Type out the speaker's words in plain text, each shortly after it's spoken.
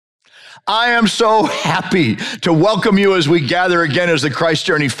I am so happy to welcome you as we gather again as the Christ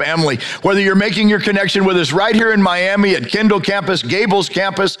Journey family. Whether you're making your connection with us right here in Miami at Kendall Campus, Gables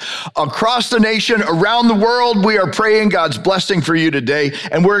Campus, across the nation, around the world, we are praying God's blessing for you today.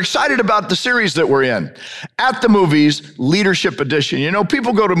 And we're excited about the series that we're in. At the Movies, Leadership Edition. You know,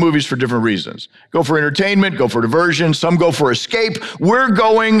 people go to movies for different reasons. Go for entertainment, go for diversion, some go for escape. We're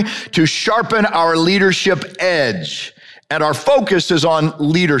going to sharpen our leadership edge. And our focus is on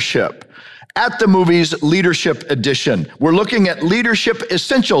leadership. At the Movies, Leadership Edition. We're looking at leadership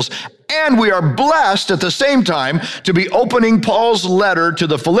essentials, and we are blessed at the same time to be opening Paul's letter to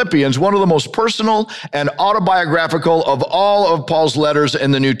the Philippians, one of the most personal and autobiographical of all of Paul's letters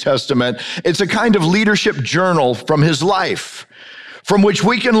in the New Testament. It's a kind of leadership journal from his life, from which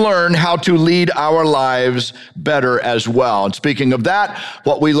we can learn how to lead our lives better as well. And speaking of that,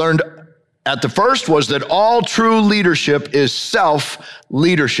 what we learned at the first was that all true leadership is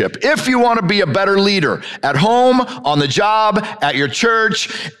self-leadership. If you want to be a better leader at home, on the job, at your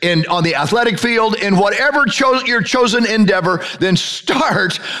church, on the athletic field, in whatever your chosen endeavor, then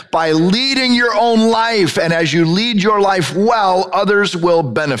start by leading your own life. And as you lead your life well, others will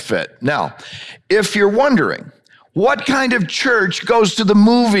benefit. Now, if you're wondering, what kind of church goes to the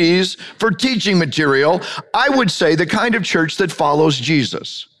movies for teaching material? I would say the kind of church that follows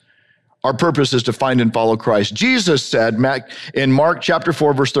Jesus. Our purpose is to find and follow Christ. Jesus said in Mark chapter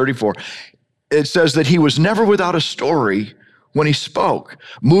 4, verse 34, it says that he was never without a story when he spoke.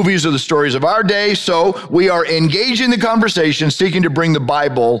 Movies are the stories of our day, so we are engaging the conversation, seeking to bring the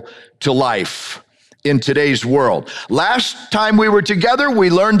Bible to life in today's world. Last time we were together,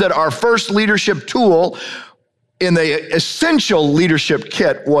 we learned that our first leadership tool in the essential leadership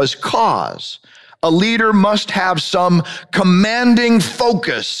kit was cause. A leader must have some commanding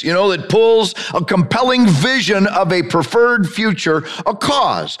focus, that pulls a compelling vision of a preferred future, a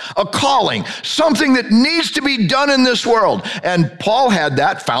cause, a calling, something that needs to be done in this world. And Paul had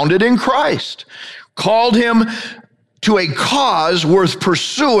that founded in Christ, called him to a cause worth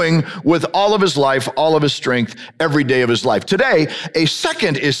pursuing with all of his life, all of his strength, every day of his life. Today, a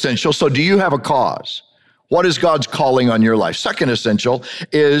second essential, so do you have a cause? What is God's calling on your life? Second essential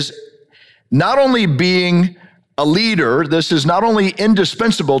is not only being a leader, this is not only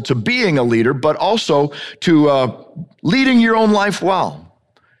indispensable to being a leader, but also to leading your own life well.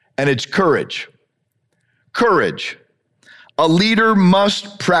 And it's courage. Courage. A leader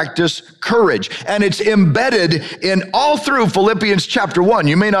must practice courage. And it's embedded in all through Philippians chapter 1.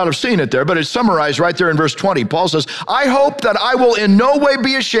 You may not have seen it there, but it's summarized right there in verse 20. Paul says, I hope that I will in no way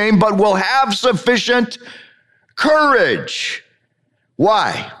be ashamed, but will have sufficient courage.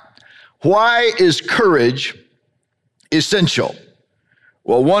 Why? Why is courage essential?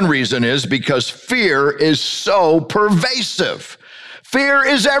 Well, one reason is because fear is so pervasive. Fear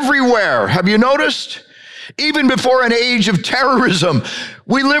is everywhere. Have you noticed? Even before an age of terrorism,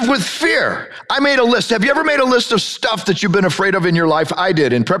 we live with fear. I made a list. Have you ever made a list of stuff that you've been afraid of in your life? I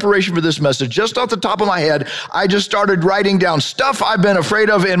did. In preparation for this message, just off the top of my head, I just started writing down stuff I've been afraid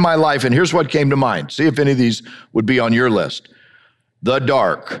of in my life. And here's what came to mind. See if any of these would be on your list. The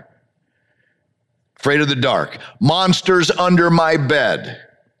dark. Afraid of the dark. Monsters under my bed.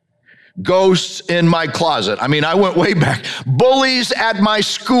 Ghosts in my closet. I went way back. Bullies at my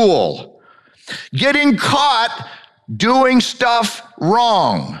school. Getting caught doing stuff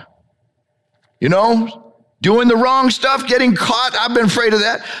wrong. Doing the wrong stuff, getting caught. I've been afraid of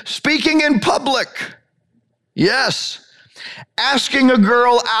that. Speaking in public. Yes. Asking a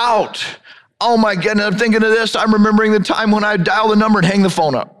girl out. Oh my goodness, I'm thinking of this. I'm remembering the time when I dialed the number and hang the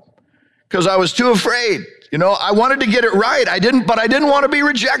phone up. Because I was too afraid. I wanted to get it right. But I didn't want to be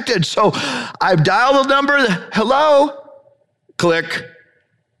rejected. So I dialed the number, hello, click,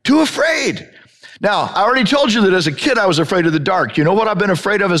 too afraid. Now, I already told you that as a kid, I was afraid of the dark. You know what I've been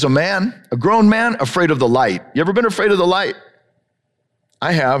afraid of as a man, a grown man? Afraid of the light. You ever been afraid of the light?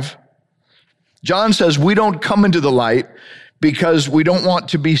 I have. John says we don't come into the light because we don't want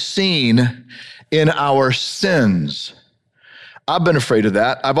to be seen in our sins. I've been afraid of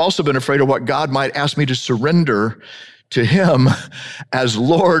that. I've also been afraid of what God might ask me to surrender to him as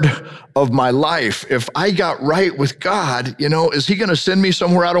Lord of my life. If I got right with God, is he going to send me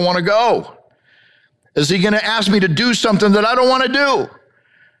somewhere I don't want to go? Is he going to ask me to do something that I don't want to do?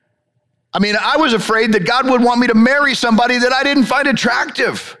 I was afraid that God would want me to marry somebody that I didn't find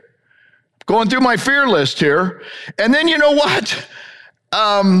attractive. Going through my fear list here. And then you know what?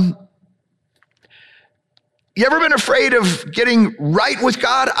 You ever been afraid of getting right with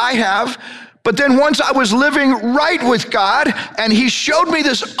God? I have. But then once I was living right with God and he showed me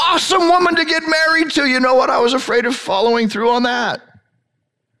this awesome woman to get married to, you know what? I was afraid of following through on that.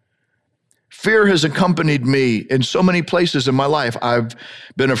 Fear has accompanied me in so many places in my life. I've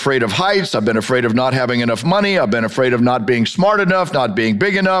been afraid of heights. I've been afraid of not having enough money. I've been afraid of not being smart enough, not being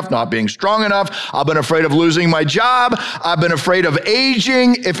big enough, not being strong enough. I've been afraid of losing my job. I've been afraid of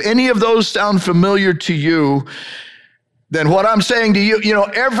aging. If any of those sound familiar to you, then what I'm saying to you,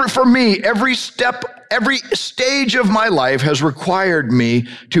 every step, every stage of my life has required me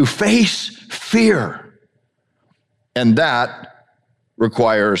to face fear. And that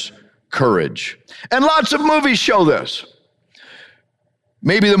requires courage. And lots of movies show this.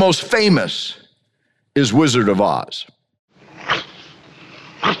 Maybe the most famous is Wizard of Oz.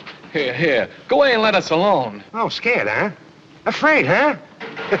 Here. Go away and let us alone. Oh, scared, huh? Afraid, huh?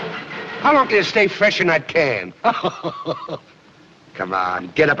 How long can you stay fresh in that can? Come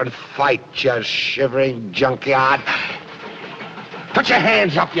on, get up and fight, you shivering junkyard. Put your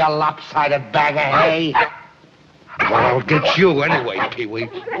hands up, you lopsided bag of hay. Well, I'll get you anyway, Pee-wee.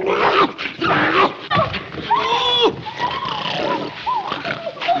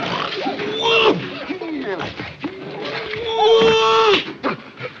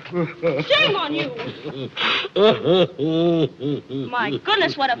 Shame on you! My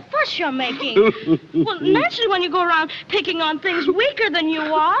goodness, what a fuss you're making. Well, naturally, when you go around picking on things weaker than you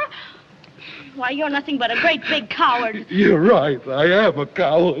are, why, you're nothing but a great big coward. You're right. I am a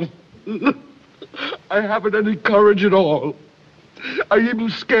coward. I haven't any courage at all. I even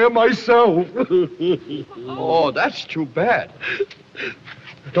scare myself. Oh, that's too bad.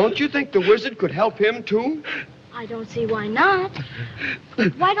 Don't you think the wizard could help him, too? I don't see why not.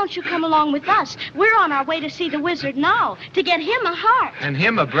 Why don't you come along with us? We're on our way to see the wizard now, to get him a heart. And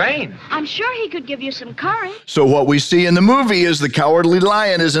him a brain. I'm sure he could give you some courage. So what we see in the movie is the Cowardly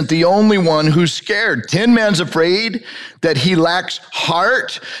Lion isn't the only one who's scared. Tin Man's afraid that he lacks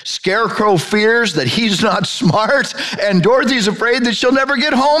heart. Scarecrow fears that he's not smart. And Dorothy's afraid that she'll never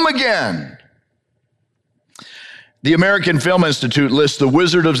get home again. The American Film Institute lists The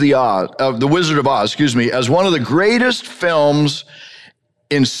Wizard of Oz, as one of the greatest films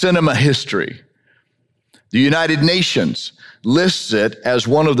in cinema history. The United Nations lists it as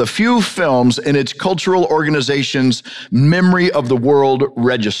one of the few films in its cultural organization's Memory of the World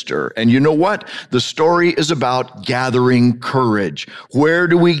Register. And you know what? The story is about gathering courage. Where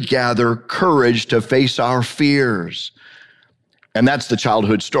do we gather courage to face our fears? And that's the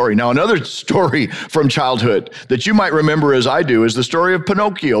childhood story. Now, another story from childhood that you might remember as I do is the story of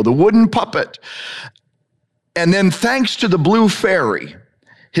Pinocchio, the wooden puppet. And then thanks to the blue fairy,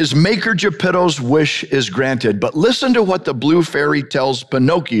 his maker Geppetto's wish is granted. But listen to what the blue fairy tells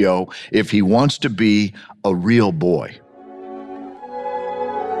Pinocchio if he wants to be a real boy.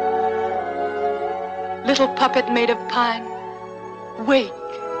 Little puppet made of pine, wake.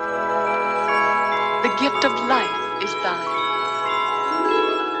 The gift of life is thine.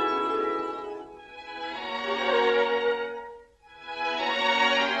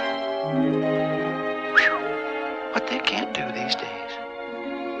 What they can't do these days.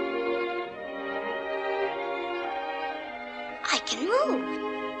 I can move.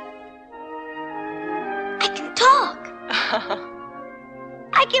 I can talk.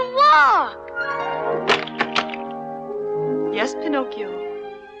 I can walk. Yes, Pinocchio.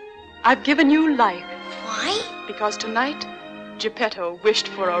 I've given you life. Why? Because tonight, Geppetto wished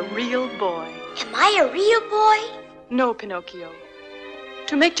for a real boy. Am I a real boy? No, Pinocchio.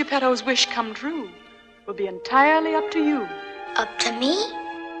 To make Geppetto's wish come true will be entirely up to you. Up to me?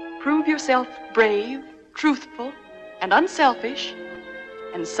 Prove yourself brave, truthful, and unselfish,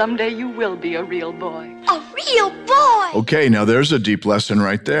 and someday you will be a real boy. A real boy! Okay, now there's a deep lesson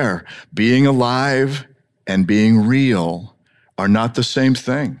right there. Being alive and being real are not the same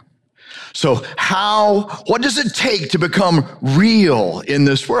thing. So what does it take to become real in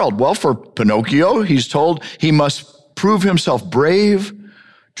this world? Well, for Pinocchio, he's told he must prove himself brave,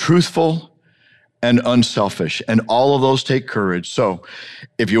 truthful, and unselfish. And all of those take courage. So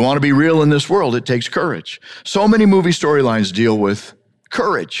if you want to be real in this world, it takes courage. So many movie storylines deal with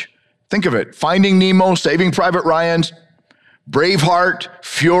courage. Think of it. Finding Nemo, Saving Private Ryan, Braveheart,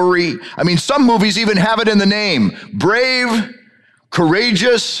 Fury. I mean, some movies even have it in the name. Brave,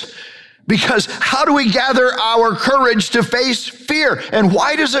 courageous. Because how do we gather our courage to face fear? And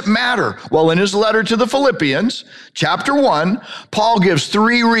why does it matter? Well, in his letter to the Philippians, chapter 1, Paul gives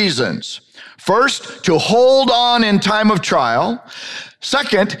 3 reasons. First, to hold on in time of trial.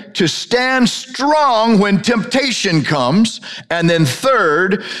 Second, to stand strong when temptation comes. And then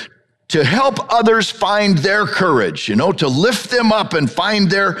third, to help others find their courage, to lift them up and find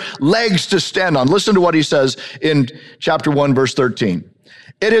their legs to stand on. Listen to what he says in chapter 1, verse 13.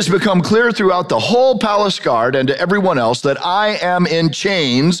 It has become clear throughout the whole palace guard and to everyone else that I am in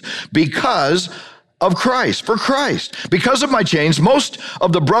chains because of Christ, for Christ. Because of my chains, most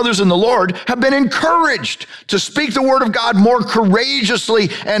of the brothers in the Lord have been encouraged to speak the word of God more courageously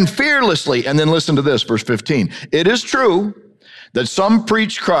and fearlessly. And then listen to this, verse 15. It is true that some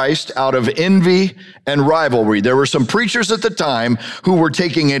preach Christ out of envy and rivalry. There were some preachers at the time who were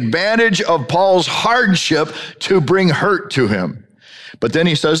taking advantage of Paul's hardship to bring hurt to him. But then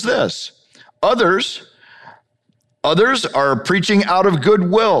he says this, others are preaching out of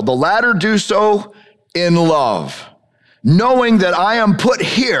goodwill. The latter do so in love, knowing that I am put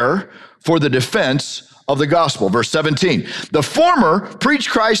here for the defense of the gospel. Verse 17, the former preach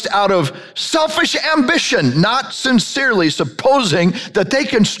Christ out of selfish ambition, not sincerely, supposing that they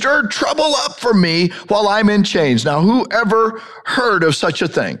can stir trouble up for me while I'm in chains. Now, who ever heard of such a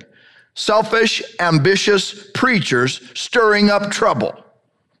thing? Selfish, ambitious preachers stirring up trouble.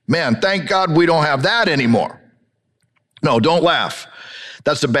 Man, thank God we don't have that anymore. No, don't laugh.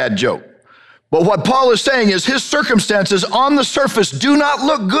 That's a bad joke. But what Paul is saying is his circumstances on the surface do not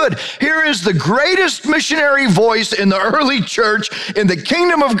look good. Here is the greatest missionary voice in the early church in the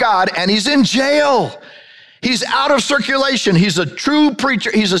kingdom of God, and he's in jail. He's out of circulation. He's a true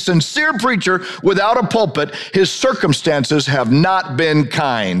preacher. He's a sincere preacher without a pulpit. His circumstances have not been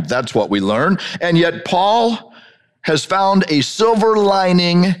kind. That's what we learn. And yet Paul has found a silver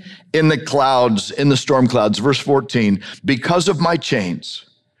lining in the clouds, in the storm clouds. Verse 14, because of my chains,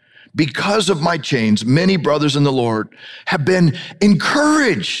 many brothers in the Lord have been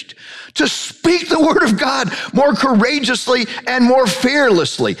encouraged to speak the word of God more courageously and more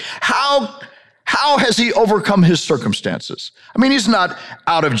fearlessly. How has he overcome his circumstances? I mean, he's not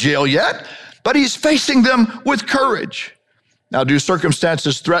out of jail yet, but he's facing them with courage. Now, do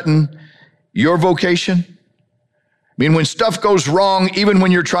circumstances threaten your vocation? I mean, when stuff goes wrong, even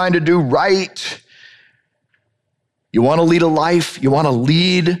when you're trying to do right, you want to lead a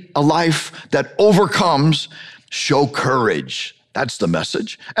life that overcomes, show courage. That's the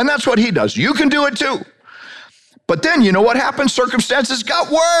message. And that's what he does. You can do it too. But then you know what happened? Circumstances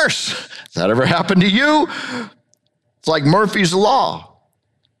got worse. Has that ever happened to you? It's like Murphy's Law.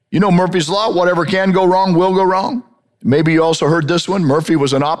 You know Murphy's Law, whatever can go wrong will go wrong. Maybe you also heard this one. Murphy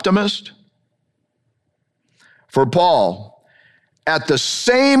was an optimist. For Paul, at the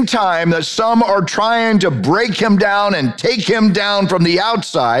same time that some are trying to break him down and take him down from the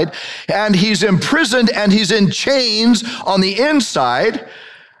outside, and he's imprisoned and he's in chains on the inside,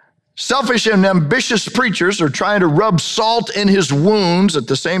 selfish and ambitious preachers are trying to rub salt in his wounds at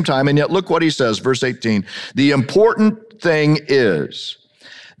the same time. And yet look what he says, verse 18. The important thing is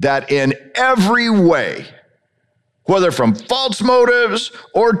that in every way, whether from false motives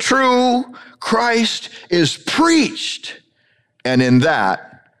or true, Christ is preached. And in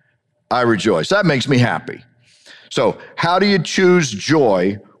that, I rejoice. That makes me happy. So how do you choose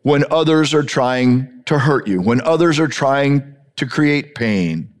joy when others are trying to hurt you, when others are trying to create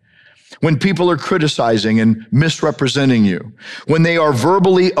pain, when people are criticizing and misrepresenting you, when they are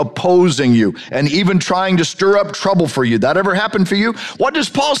verbally opposing you and even trying to stir up trouble for you? That ever happened for you? What does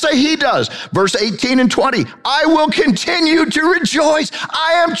Paul say he does? Verse 18 and 20, I will continue to rejoice.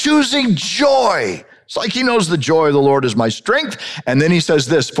 I am choosing joy. It's like he knows the joy of the Lord is my strength. And then he says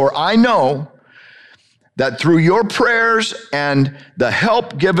this, for I know that through your prayers and the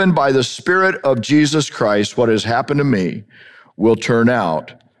help given by the Spirit of Jesus Christ, what has happened to me will turn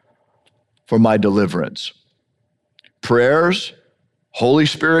out for my deliverance. Prayers, Holy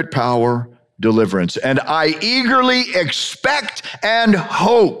Spirit power, deliverance. And I eagerly expect and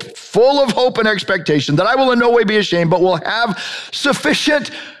hope, full of hope and expectation, that I will in no way be ashamed, but will have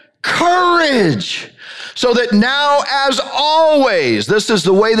sufficient courage, so that now, as always, this is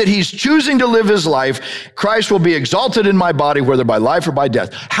the way that he's choosing to live his life, Christ will be exalted in my body, whether by life or by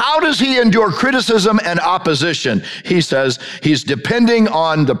death. How does he endure criticism and opposition? He says he's depending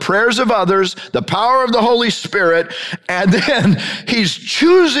on the prayers of others, the power of the Holy Spirit, and then he's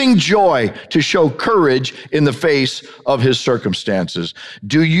choosing joy to show courage in the face of his circumstances.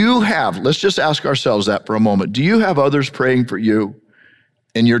 Do you have, let's just ask ourselves that for a moment, do you have others praying for you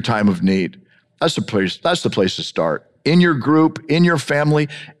in your time of need? That's the place to start. In your group, in your family,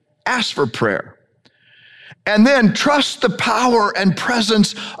 ask for prayer. And then trust the power and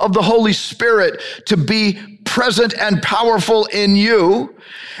presence of the Holy Spirit to be present and powerful in you.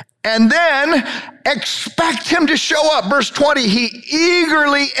 And then expect him to show up. Verse 20, he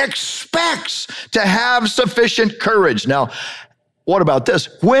eagerly expects to have sufficient courage. Now, what about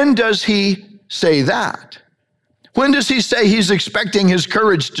this? When does he say that? When does he say he's expecting his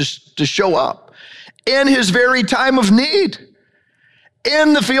courage to show up? In his very time of need.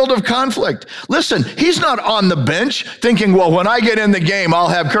 in the field of conflict. Listen, he's not on the bench thinking, well, when I get in the game, I'll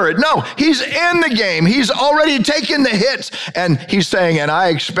have courage. No, he's in the game. He's already taken the hits. And he's saying, and I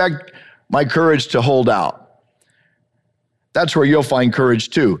expect my courage to hold out. That's where you'll find courage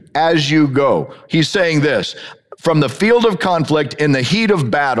too, as you go. He's saying this, from the field of conflict in the heat of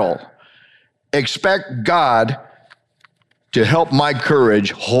battle, expect God to help my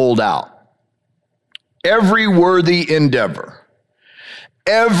courage hold out. Every worthy endeavor,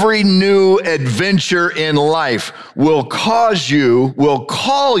 every new adventure in life will call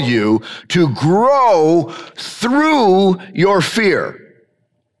you to grow through your fear.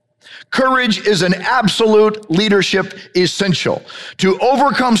 Courage is an absolute leadership essential to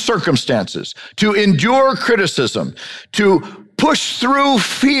overcome circumstances, to endure criticism, to push through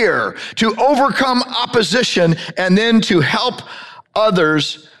fear, to overcome opposition, and then to help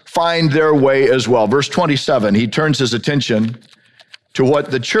others find their way as well. Verse 27, he turns his attention to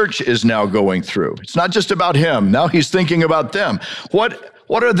what the church is now going through. It's not just about him. Now he's thinking about them. What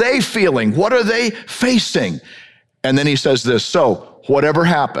are they feeling? What are they facing? And then he says this, so whatever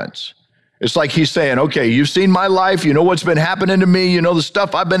happens, it's like he's saying, okay, you've seen my life. You know what's been happening to me. You know the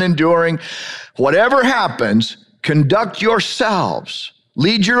stuff I've been enduring. Whatever happens, conduct yourselves,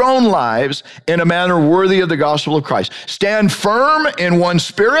 lead your own lives in a manner worthy of the gospel of Christ. Stand firm in one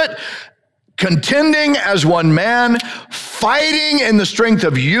spirit, contending as one man, fighting in the strength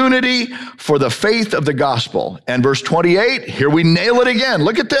of unity for the faith of the gospel. And verse 28, here we nail it again.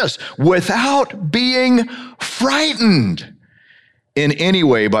 Look at this. Without being frightened in any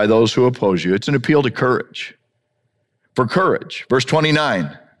way by those who oppose you. It's an appeal to courage. For courage. Verse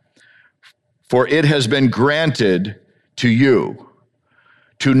 29, for it has been granted to you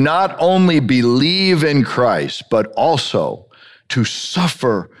to not only believe in Christ, but also to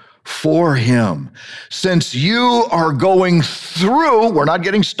suffer for him. Since you are going through, we're not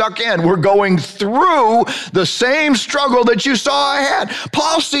getting stuck in, we're going through the same struggle that you saw I had.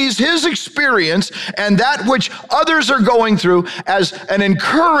 Paul sees his experience and that which others are going through as an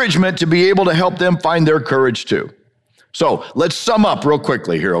encouragement to be able to help them find their courage too. So let's sum up real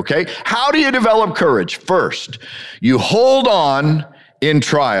quickly here, okay? How do you develop courage? First, you hold on in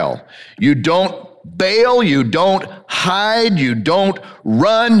trial. You don't bail, you don't hide, you don't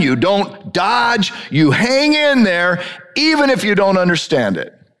run, you don't dodge. You hang in there even if you don't understand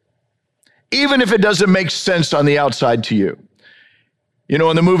it, even if it doesn't make sense on the outside to you. You know,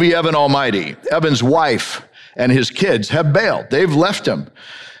 in the movie Evan Almighty, Evan's wife and his kids have bailed. They've left him.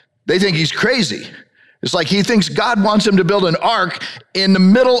 They think he's crazy. It's like he thinks God wants him to build an ark in the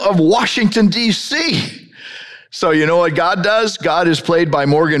middle of Washington, D.C., So you know what God does? God is played by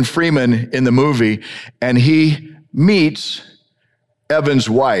Morgan Freeman in the movie, and he meets Evan's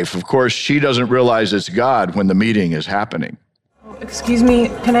wife. Of course, she doesn't realize it's God when the meeting is happening. Excuse me,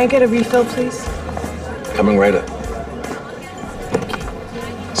 can I get a refill, please? Coming right up.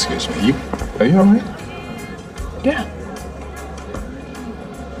 Excuse me, are you all right? Yeah.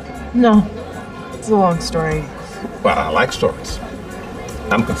 No, it's a long story. Well, I like stories.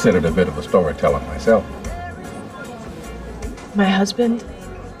 I'm considered a bit of a storyteller myself. My husband?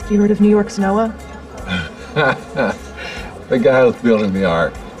 Have you heard of New York's Noah? The guy who's building the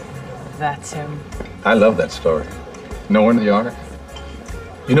ark. That's him. I love that story. Noah and the ark.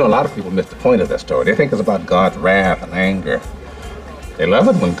 You know, a lot of people miss the point of that story. They think it's about God's wrath and anger. They love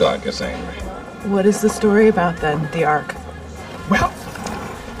it when God gets angry. What is the story about then, the ark? Well,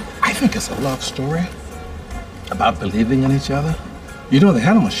 I think it's a love story about believing in each other. You know, the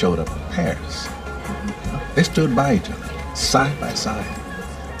animals showed up in pairs. You know, they stood by each other, side by side,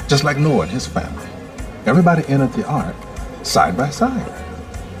 just like Noah and his family. Everybody entered the ark side by side.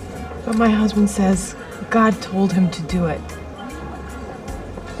 But my husband says God told him to do it.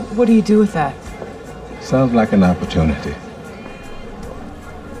 What do you do with that? Sounds like an opportunity.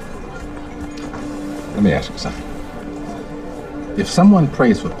 Let me ask you something. If someone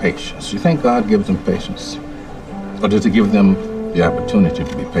prays for patience, you think God gives them patience? Or does he give them the opportunity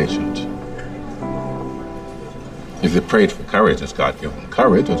to be patient? If they prayed for courage, does God give them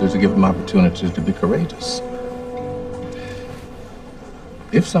courage, or does he give them opportunities to be courageous?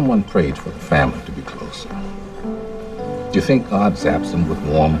 If someone prayed for the family to be closer, do you think God zaps them with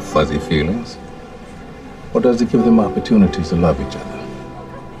warm, fuzzy feelings? Or does he give them opportunities to love each other?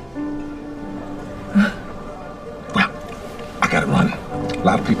 Well, I gotta run. A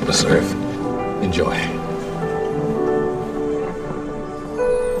lot of people to serve. Enjoy.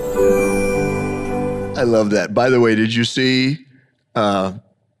 I love that. By the way, did you see the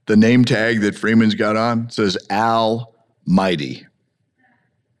name tag that Freeman's got on? It says Almighty.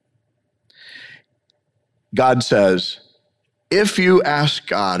 God says, if you ask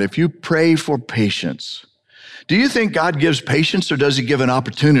God, if you pray for patience, do you think God gives patience or does he give an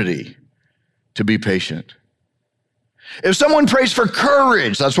opportunity to be patient? If someone prays for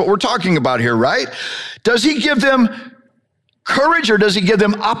courage, that's what we're talking about here, right? Does he give them courage or does he give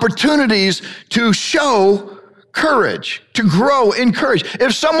them opportunities to show courage, to grow in courage?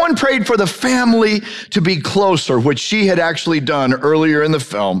 If someone prayed for the family to be closer, which she had actually done earlier in the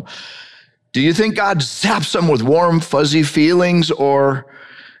film, do you think God zaps them with warm, fuzzy feelings, or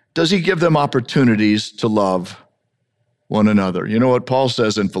does he give them opportunities to love one another? You know what Paul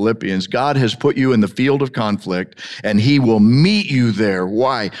says in Philippians? God has put you in the field of conflict, and he will meet you there.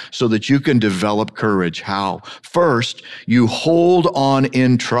 Why? So that you can develop courage. How? First, you hold on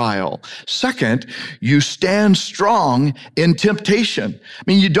in trial. Second, you stand strong in temptation. I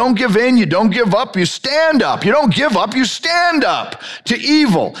mean, you don't give in, you don't give up, you stand up. You don't give up, you stand up to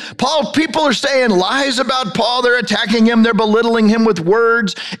evil. People are saying lies about Paul. They're attacking him. They're belittling him with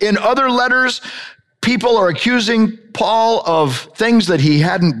words. In other letters, people are accusing Paul of things that he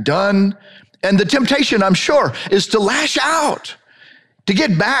hadn't done. And the temptation, I'm sure, is to lash out, to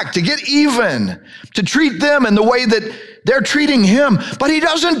get back, to get even, to treat them in the way that they're treating him. But he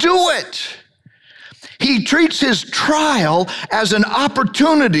doesn't do it. He treats his trial as an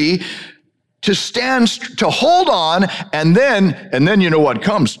opportunity to to hold on, and then you know what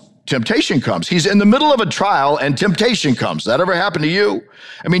comes? Temptation comes. He's in the middle of a trial and temptation comes. That ever happened to you?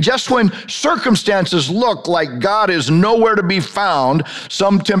 I mean, just when circumstances look like God is nowhere to be found,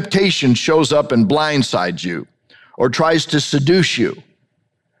 some temptation shows up and blindsides you or tries to seduce you.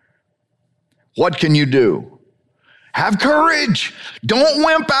 What can you do? Have courage. Don't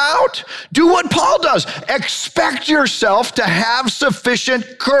wimp out. Do what Paul does. Expect yourself to have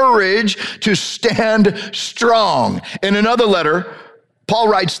sufficient courage to stand strong. In another letter, Paul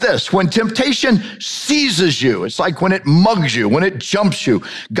writes this: when temptation seizes you, it's like when it mugs you, when it jumps you,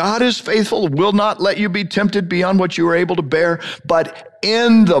 God is faithful, will not let you be tempted beyond what you are able to bear. But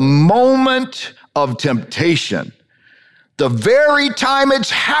in the moment of temptation, the very time it's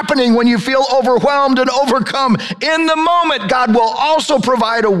happening, when you feel overwhelmed and overcome, in the moment, God will also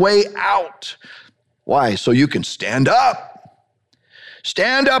provide a way out. Why? So you can stand up.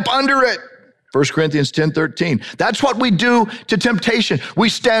 Stand up under it. 1 Corinthians 10:13. That's what we do to temptation. We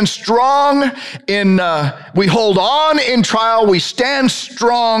stand strong we hold on in trial. We stand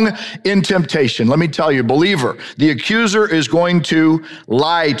strong in temptation. Let me tell you, believer, the accuser is going to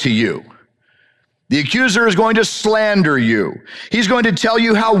lie to you. The accuser is going to slander you. He's going to tell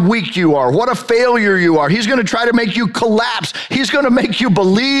you how weak you are, what a failure you are. He's going to try to make you collapse. He's going to make you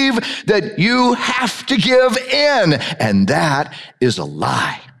believe that you have to give in, and that is a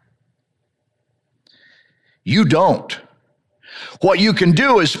lie. You don't. What you can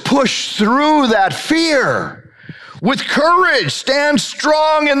do is push through that fear with courage. Stand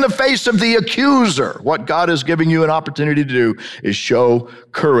strong in the face of the accuser. What God is giving you an opportunity to do is show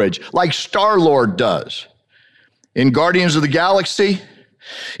courage, like Star-Lord does in Guardians of the Galaxy.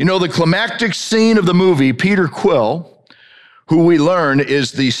 You know, the climactic scene of the movie, Peter Quill, who we learn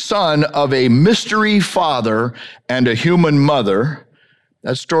is the son of a mystery father and a human mother.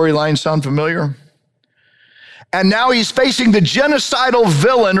 That storyline sound familiar? And now he's facing the genocidal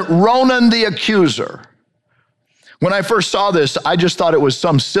villain, Ronan the Accuser. When I first saw this, I just thought it was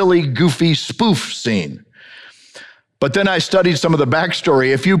some silly, goofy spoof scene. But then I studied some of the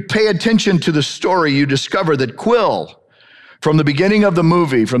backstory. If you pay attention to the story, you discover that Quill, from the beginning of the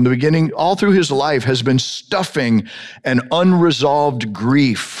movie, from the beginning, all through his life, has been stuffing an unresolved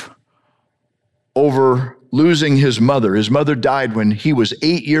grief over losing his mother. His mother died when he was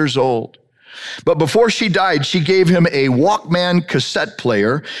 8 years old. But before she died, she gave him a Walkman cassette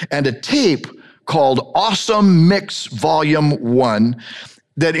player and a tape called Awesome Mix Volume 1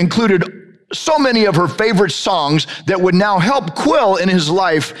 that included so many of her favorite songs that would now help Quill in his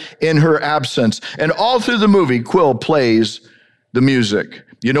life in her absence. And all through the movie, Quill plays the music.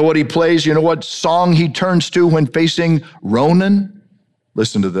 You know what he plays? You know what song he turns to when facing Ronan?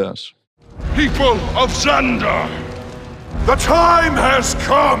 Listen to this. People of Xandar, the time has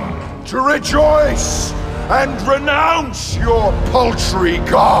come to rejoice and renounce your paltry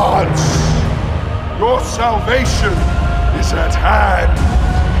gods. Your salvation is at hand.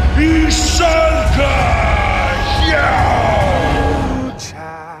 Isalka! Ooh,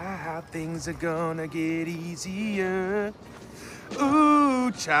 child, things are gonna get easier.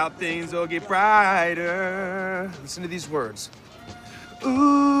 Ooh, child, things will get brighter. Listen to these words.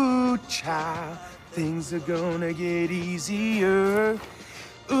 Ooh, child, things are gonna get easier.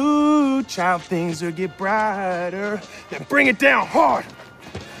 Ooh, child, things will get brighter. Then bring it down hard.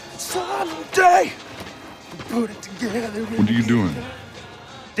 Someday, put it together. What are you doing?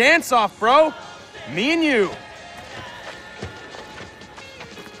 Dance off, bro. Me and you.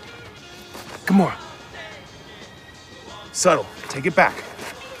 Come on. Subtle, take it back.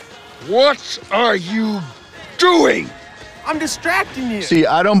 What are you doing? I'm distracting you. See,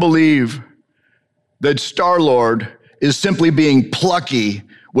 I don't believe that Star-Lord is simply being plucky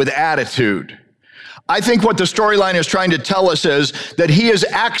with attitude. I think what the storyline is trying to tell us is that he is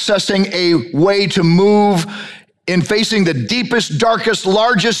accessing a way to move in facing the deepest, darkest,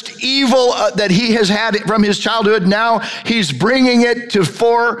 largest evil that he has had from his childhood. Now he's bringing it to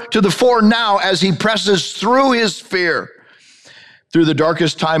the fore now as he presses through his fear, through the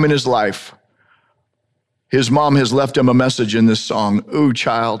darkest time in his life. His mom has left him a message in this song. Ooh,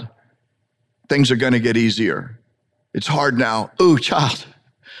 child, things are going to get easier. It's hard now. Ooh, child,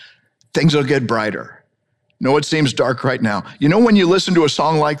 things will get brighter. No, it seems dark right now. You know, when you listen to a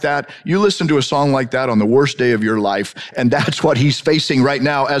song like that, you listen to a song like that on the worst day of your life, and that's what he's facing right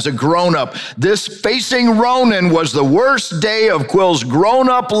now as a grown-up. This facing Ronan was the worst day of Quill's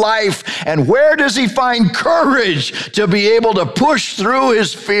grown-up life, and where does he find courage to be able to push through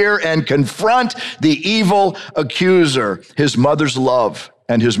his fear and confront the evil accuser, his mother's love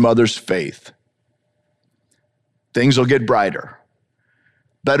and his mother's faith? Things will get brighter.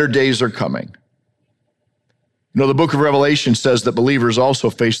 Better days are coming. You know, the book of Revelation says that believers also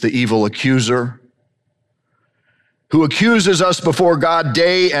face the evil accuser who accuses us before God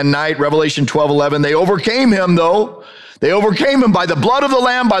day and night. Revelation 12:11. They overcame him, though. They overcame him by the blood of the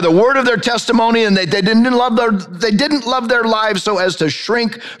Lamb, by the word of their testimony, and they didn't love their lives so as to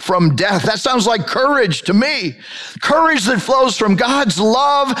shrink from death. That sounds like courage to me. Courage that flows from God's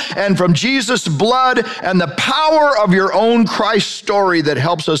love and from Jesus' blood and the power of your own Christ story that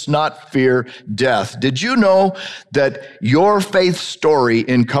helps us not fear death. Did you know that your faith story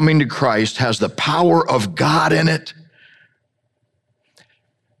in coming to Christ has the power of God in it?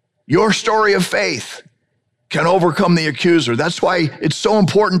 Your story of faith can overcome the accuser. That's why it's so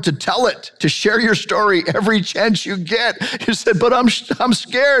important to tell it, to share your story every chance you get. You said, but I'm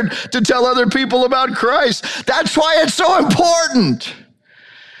scared to tell other people about Christ. That's why it's so important.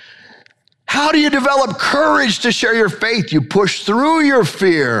 How do you develop courage to share your faith? You push through your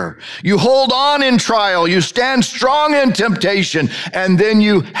fear. You hold on in trial. You stand strong in temptation. And then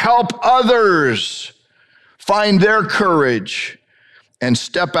you help others find their courage and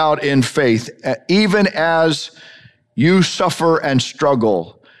step out in faith, even as you suffer and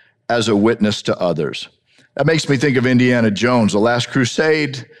struggle as a witness to others. That makes me think of Indiana Jones, The Last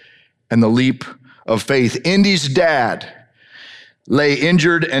Crusade, and the leap of faith. Indy's dad lay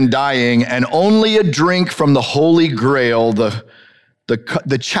injured and dying, and only a drink from the Holy Grail,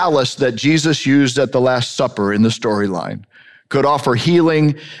 the chalice that Jesus used at the Last Supper in the storyline, could offer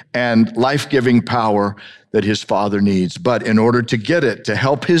healing and life-giving power that his father needs. But in order to get it, to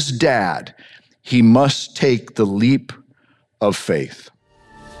help his dad, he must take the leap of faith.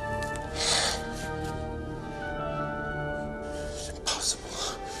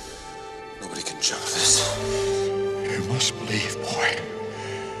 Impossible. Nobody can jump this. You must believe, boy.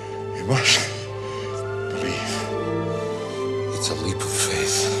 You must believe. It's a leap of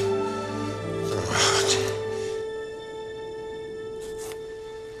faith. Right.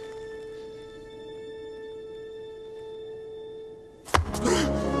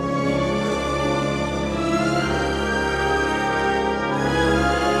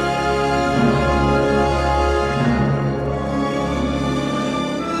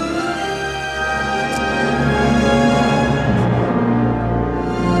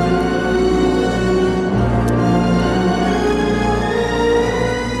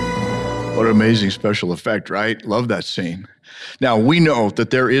 Amazing special effect, right? Love that scene. Now, we know that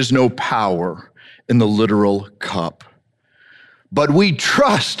there is no power in the literal cup, but we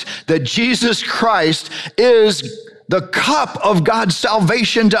trust that Jesus Christ is the cup of God's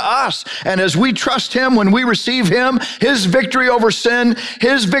salvation to us. And as we trust him, when we receive him, his victory over sin,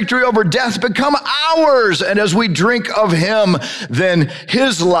 his victory over death become ours. And as we drink of him, then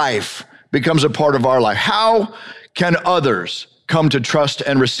his life becomes a part of our life. How can others come to trust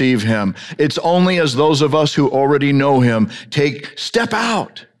and receive him? It's only as those of us who already know him step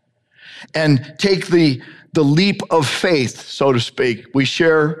out and take the leap of faith, so to speak. We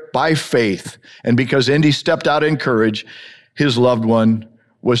share by faith. And because Indy stepped out in courage, his loved one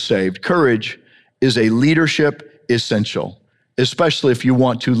was saved. Courage is a leadership essential. especially if you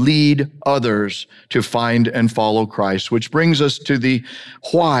want to lead others to find and follow Christ, which brings us to the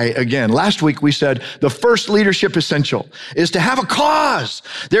why again. Last week we said the first leadership essential is to have a cause.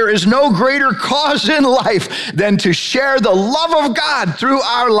 There is no greater cause in life than to share the love of God through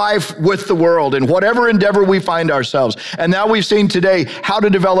our life with the world in whatever endeavor we find ourselves. And now we've seen today how to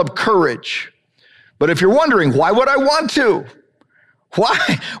develop courage. But if you're wondering, why would I want to?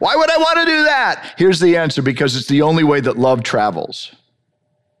 Why would I want to do that? Here's the answer: because it's the only way that love travels.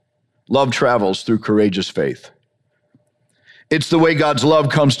 Love travels through courageous faith. It's the way God's love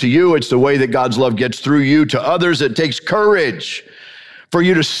comes to you. It's the way that God's love gets through you to others. It takes courage for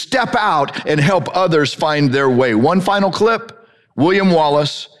you to step out and help others find their way. One final clip, William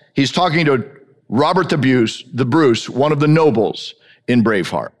Wallace. He's talking to Robert the Bruce, one of the nobles in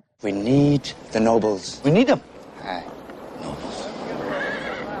Braveheart. We need the nobles. We need them. Aye.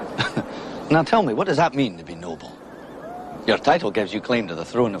 Now tell me, what does that mean to be noble? Your title gives you claim to the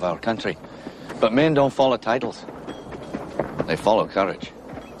throne of our country, but men don't follow titles. They follow courage.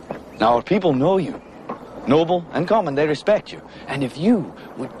 Now our people know you. Noble and common, they respect you. And if you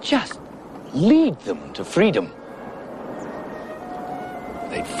would just lead them to freedom,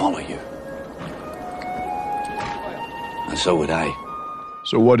 they'd follow you. And so would I.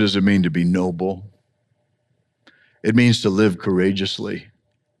 So what does it mean to be noble? It means to live courageously.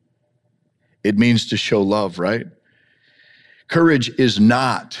 It means to show love, right? Courage is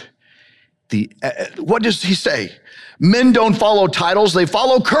not what does he say? Men don't follow titles, they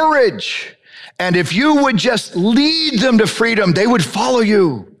follow courage. And if you would just lead them to freedom, they would follow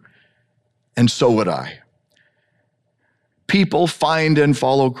you. And so would I. People find and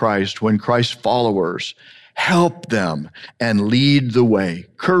follow Christ when Christ's followers help them and lead the way.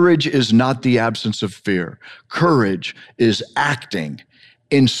 Courage is not the absence of fear. Courage is acting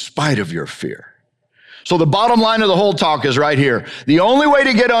in spite of your fear. So the bottom line of the whole talk is right here. The only way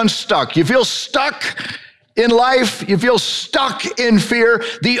to get unstuck, you feel stuck in life, you feel stuck in fear,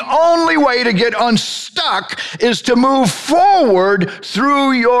 the only way to get unstuck is to move forward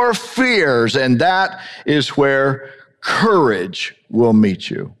through your fears. And that is where courage will meet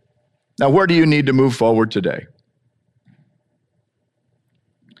you. Now, where do you need to move forward today?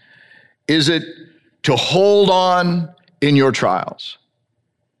 Is it to hold on in your trials?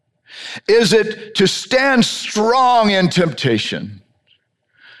 Is it to stand strong in temptation?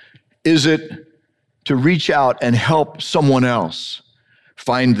 Is it to reach out and help someone else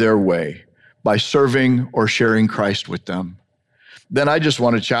find their way by serving or sharing Christ with them? Then I just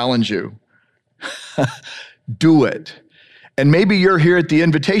want to challenge you. Do it. And maybe you're here at the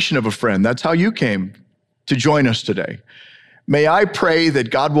invitation of a friend. That's how you came to join us today. May I pray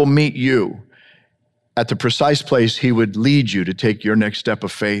that God will meet you at the precise place he would lead you to take your next step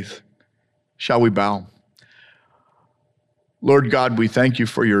of faith. Shall we bow? Lord God, we thank you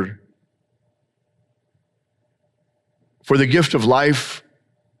for the gift of life,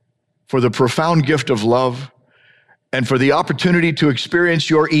 for the profound gift of love, and for the opportunity to experience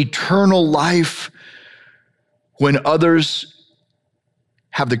your eternal life when others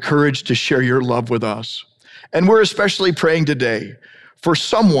have the courage to share your love with us. And we're especially praying today for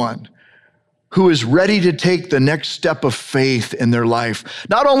someone who is ready to take the next step of faith in their life,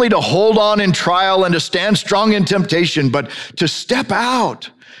 not only to hold on in trial and to stand strong in temptation, but to step out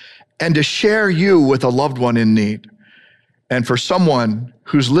and to share you with a loved one in need. And for someone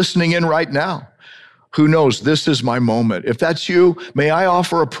who's listening in right now, who knows this is my moment. If that's you, may I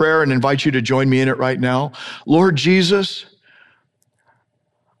offer a prayer and invite you to join me in it right now? Lord Jesus,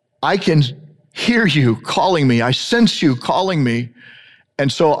 I can hear you calling me. I sense you calling me.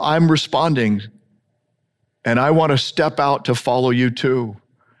 And so I'm responding, and I want to step out to follow you too.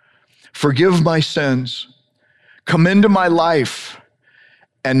 Forgive my sins, come into my life,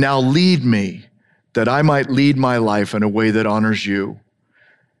 and now lead me that I might lead my life in a way that honors you.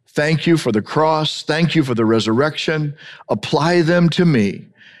 Thank you for the cross. Thank you for the resurrection. Apply them to me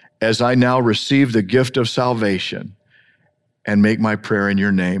as I now receive the gift of salvation and make my prayer in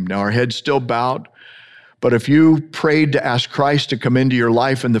your name. Now our heads still bowed. But if you prayed to ask Christ to come into your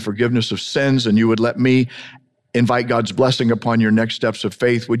life in the forgiveness of sins, and you would let me invite God's blessing upon your next steps of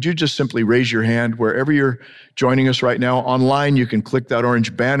faith, would you just simply raise your hand wherever you're joining us right now? Online, you can click that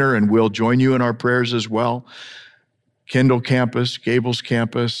orange banner and we'll join you in our prayers as well. Kendall campus, Gables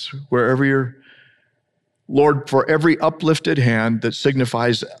campus, wherever you're. Lord, for every uplifted hand that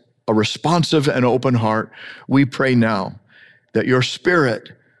signifies a responsive and open heart, we pray now that your Spirit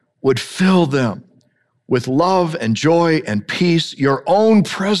would fill them with love and joy and peace, your own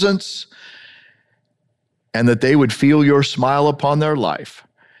presence, and that they would feel your smile upon their life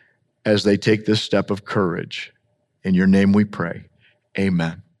as they take this step of courage In your name we pray.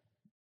 Amen.